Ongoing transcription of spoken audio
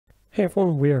Hey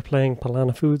everyone, we are playing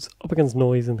Palana Foods up against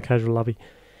Noise in the casual lobby,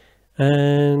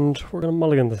 and we're going to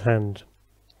mulligan this hand.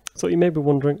 So you may be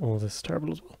wondering, oh this is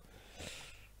terrible as well.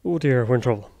 Oh dear, we're in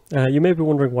trouble. You may be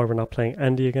wondering why we're not playing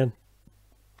Andy again.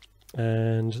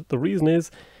 And the reason is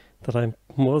that I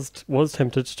was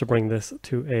tempted to bring this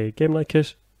to a game night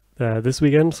kit this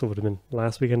weekend, so it would have been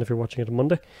last weekend if you're watching it on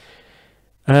Monday.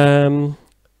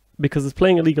 Because it's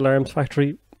playing Illegal Arms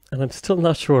Factory, and I'm still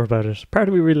not sure about it. Part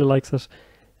of me really likes it,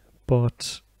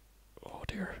 but oh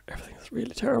dear, everything is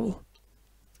really terrible.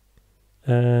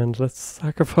 And let's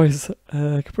sacrifice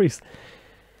Caprice.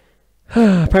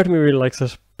 Part of me really likes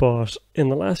it, but in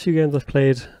the last few games I've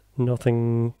played,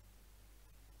 nothing.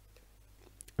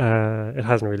 It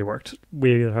hasn't really worked.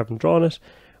 We either haven't drawn it,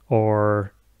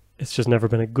 or it's just never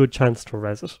been a good chance to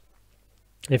res it.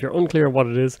 If you're unclear what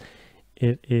it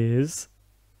is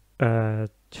 3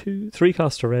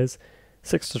 cost to res,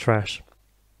 6 to trash.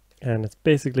 And it's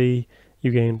basically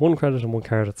you gain 1 credit and 1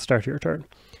 card at the start of your turn.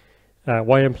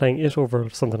 Why I'm playing it over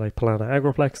something like Palana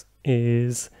Agroplex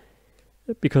is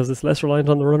because it's less reliant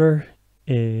on the runner.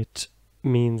 It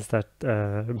means that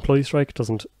Employee Strike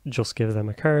doesn't just give them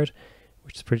a card,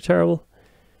 which is pretty terrible.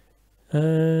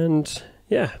 And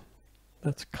yeah,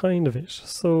 that's kind of it.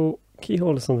 So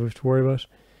Keyhole is something we have to worry about.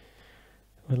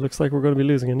 It looks like we're going to be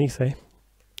losing a Nisei.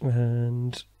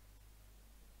 And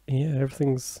yeah,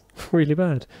 everything's really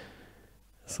bad.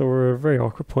 So we're at a very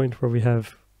awkward point where we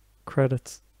have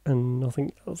credits and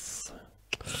nothing else.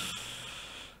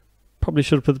 Probably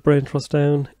should have put the Brain Trust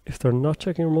down. If they're not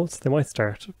checking remotes, they might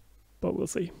start, but we'll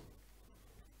see.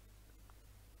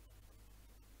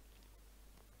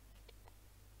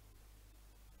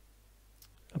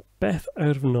 A Beth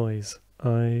out of Noise.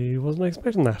 I wasn't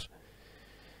expecting that.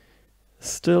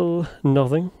 Still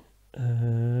nothing.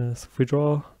 So if we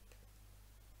draw,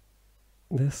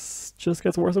 this just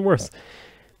gets worse and worse.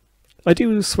 I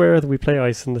do swear that we play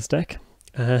ice in this deck.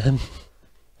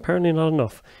 Apparently not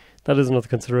enough. That is another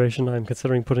consideration. I'm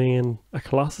considering putting in a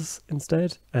Colossus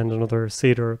instead and another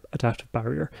Cedar Adaptive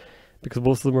Barrier, because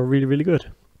both of them are really, really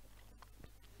good.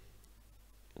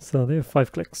 So they have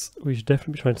 5 clicks. We should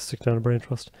definitely be trying to stick down a Brain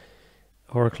Trust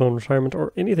or a Clone Retirement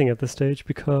or anything at this stage,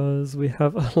 because we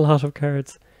have a lot of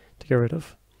cards to get rid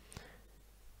of.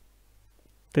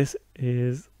 This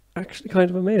is actually kind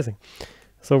of amazing.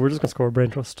 So we're just going to score a Brain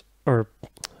Trust or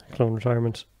Clone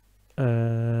Retirement.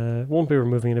 Won't be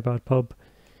removing a bad pub,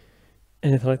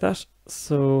 anything like that.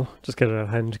 So just get it out of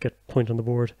hand, get point on the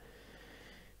board.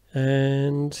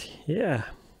 And yeah,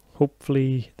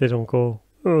 hopefully they don't go,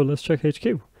 oh, let's check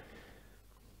HQ.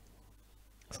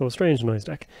 So a strange Noise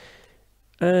deck.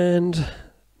 And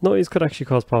Noise could actually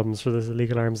cause problems for this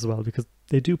Illegal Arms as well, because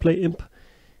they do play Imp.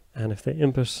 And if they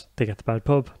imp it, they get the bad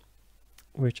pub,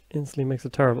 which instantly makes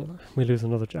it terrible. We lose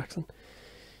another Jackson.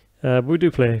 But we do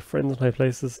play Friends in High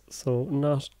Places, so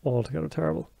not altogether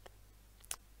terrible.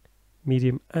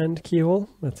 Medium and Keyhole,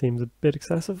 that seems a bit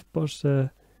excessive, but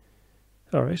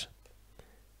alright.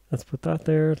 Let's put that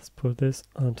there, let's put this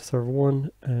onto server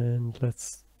 1, and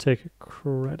let's take a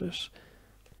credit.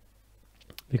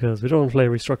 Because we don't want to play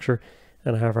Restructure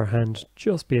and have our hand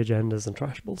just be agendas and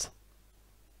trashables.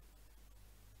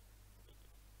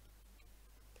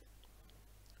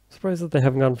 Surprised that they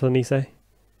haven't gone for the Nisei.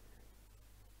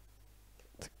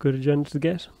 It's a good agenda to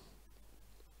get.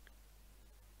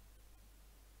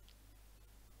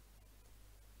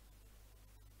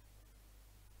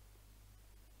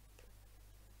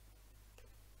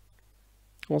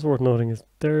 Also worth noting is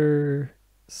their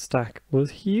stack was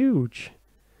huge.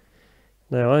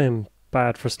 Now I am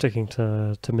bad for sticking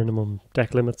to minimum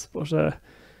deck limits, but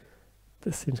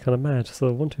this seems kind of mad.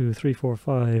 So 1, 2, 3, 4,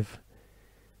 5.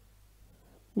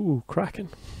 Ooh, cracking.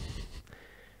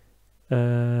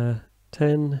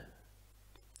 10,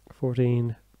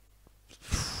 14.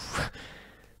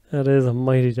 That is a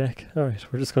mighty deck. Alright,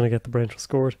 we're just going to get the Brain Trust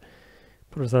scored,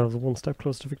 put ourselves 1 step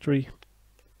closer to victory,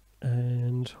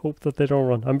 and hope that they don't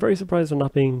run. I'm very surprised they're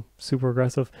not being super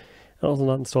aggressive, and also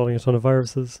not installing a ton of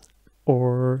viruses,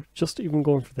 or just even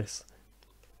going for this.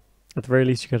 At the very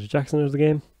least you get a Jackson out of the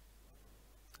game.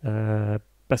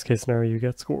 Best case scenario you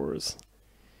get scores.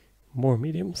 More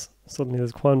mediums. Suddenly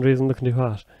there's Quandary isn't looking too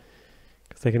hot,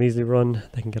 because they can easily run,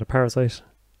 they can get a Parasite.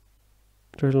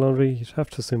 Dirty Laundry, you'd have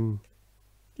to assume,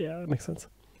 yeah, that makes sense.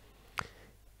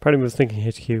 Part of me was thinking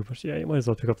HQ, but yeah, you might as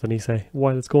well pick up the Nisei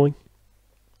while it's going.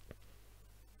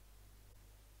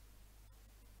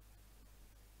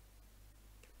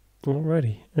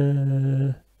 Alrighty,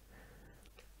 let's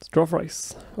draw for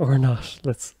ice, or not.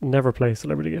 Let's never play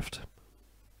Celebrity Gift.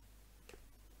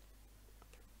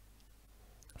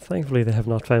 Thankfully they have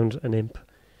not found an imp.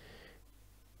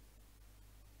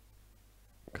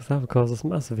 that would cause us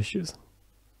massive issues.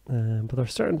 But they're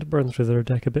starting to burn through their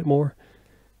deck a bit more.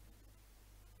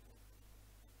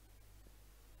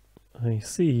 I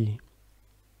see.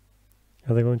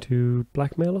 Are they going to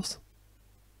blackmail us?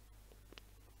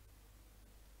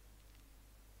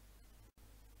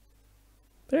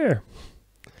 There.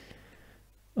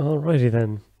 Alrighty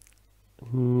then.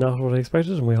 Not what I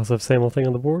expected, and we also have same old thing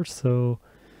on the board, so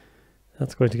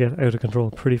that's going to get out of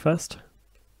control pretty fast.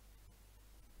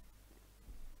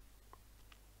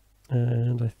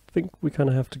 And I think we kind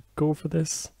of have to go for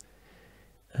this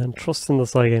and trust in the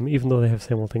side game, even though they have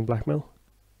same old thing blackmail.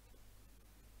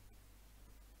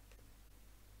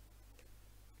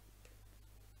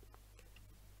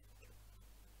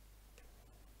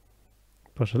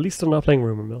 But at least they're not playing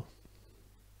Rumor Mill.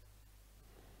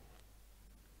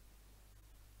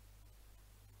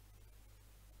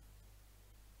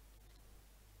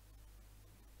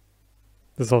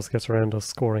 This also gets around us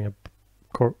scoring a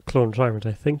clone retirement,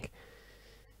 I think.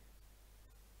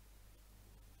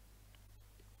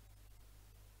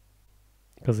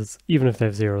 Because it's even if they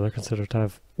have 0, they're considered to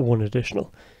have 1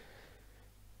 additional.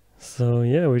 So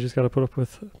yeah, we just got to put up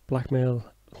with blackmail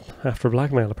after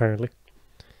blackmail, apparently.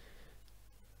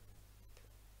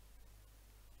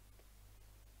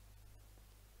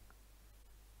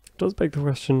 Does beg the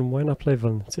question, why not play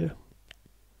Valencia?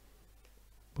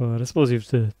 But I suppose you have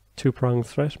the two-pronged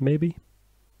threat, maybe?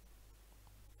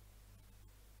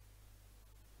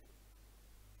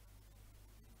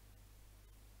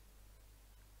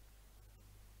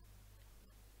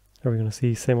 Are we going to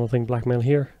see same old thing blackmail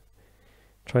here?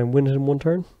 Try and win it in one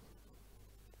turn?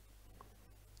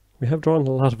 We have drawn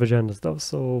a lot of agendas though,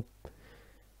 so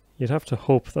you'd have to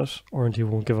hope that R&D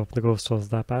won't give up the ghost to us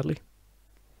that badly.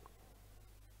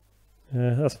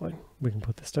 That's fine, we can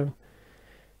put this down.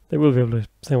 They will be able to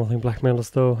same old thing blackmail us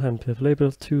though, and be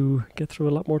able to get through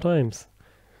a lot more times.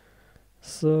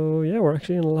 So yeah, we're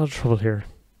actually in a lot of trouble here.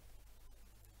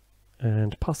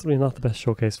 And possibly not the best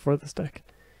showcase for this deck.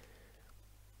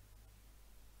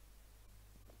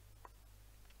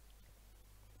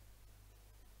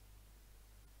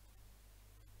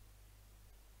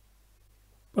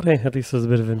 But hey, at least there's a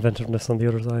bit of inventiveness on the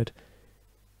other side.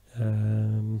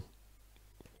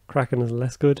 Kraken is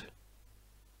less good.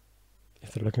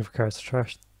 If they're looking for cards to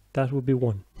trash, that would be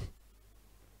one.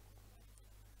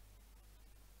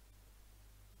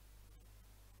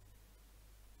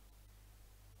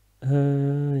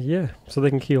 Yeah, so they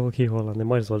can keyhole, and they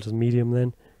might as well just medium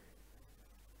then.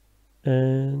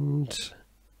 And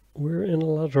we're in a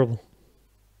lot of trouble.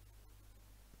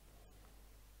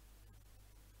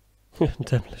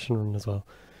 Demolition run as well.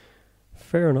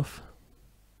 Fair enough.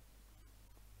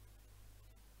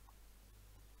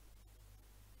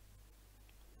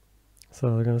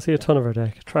 So they're going to see a ton of our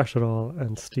deck, trash it all,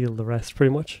 and steal the rest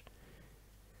pretty much.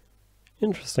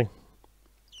 Interesting.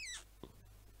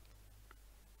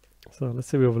 So let's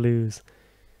see what we lose.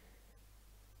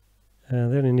 They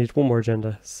only need one more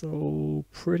agenda, so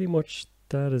pretty much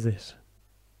that is it.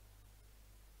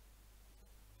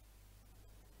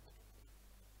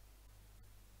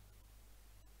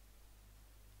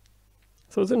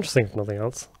 So it's interesting if nothing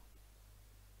else.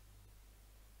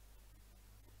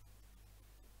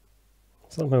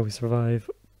 Somehow we survive,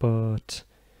 but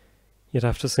you'd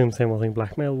have to assume same old thing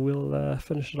blackmail will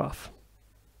finish it off.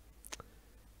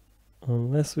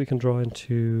 Unless we can draw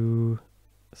into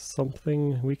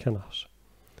something, we cannot.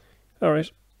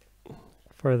 Alright,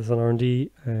 fire this on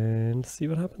R&D and see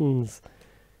what happens.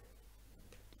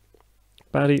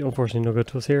 Baddie, unfortunately no good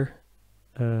to us here.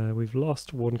 We've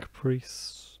lost one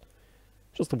Caprice.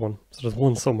 Just the one, so there's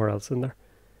one somewhere else in there.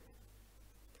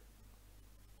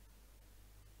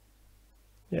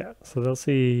 Yeah, so they'll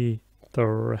see the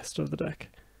rest of the deck.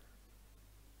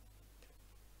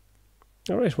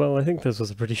 Alright, well I think this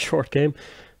was a pretty short game,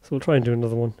 so we'll try and do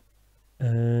another one.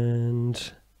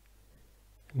 And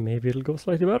maybe it'll go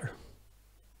slightly better.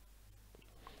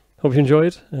 Hope you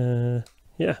enjoyed.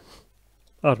 Yeah,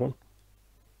 odd one.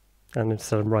 And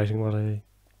instead I'm writing what I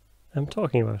am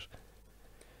talking about.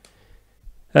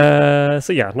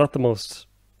 So yeah, not the most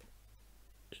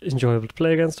enjoyable to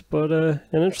play against, but an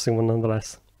interesting one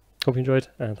nonetheless. Hope you enjoyed,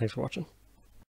 and thanks for watching.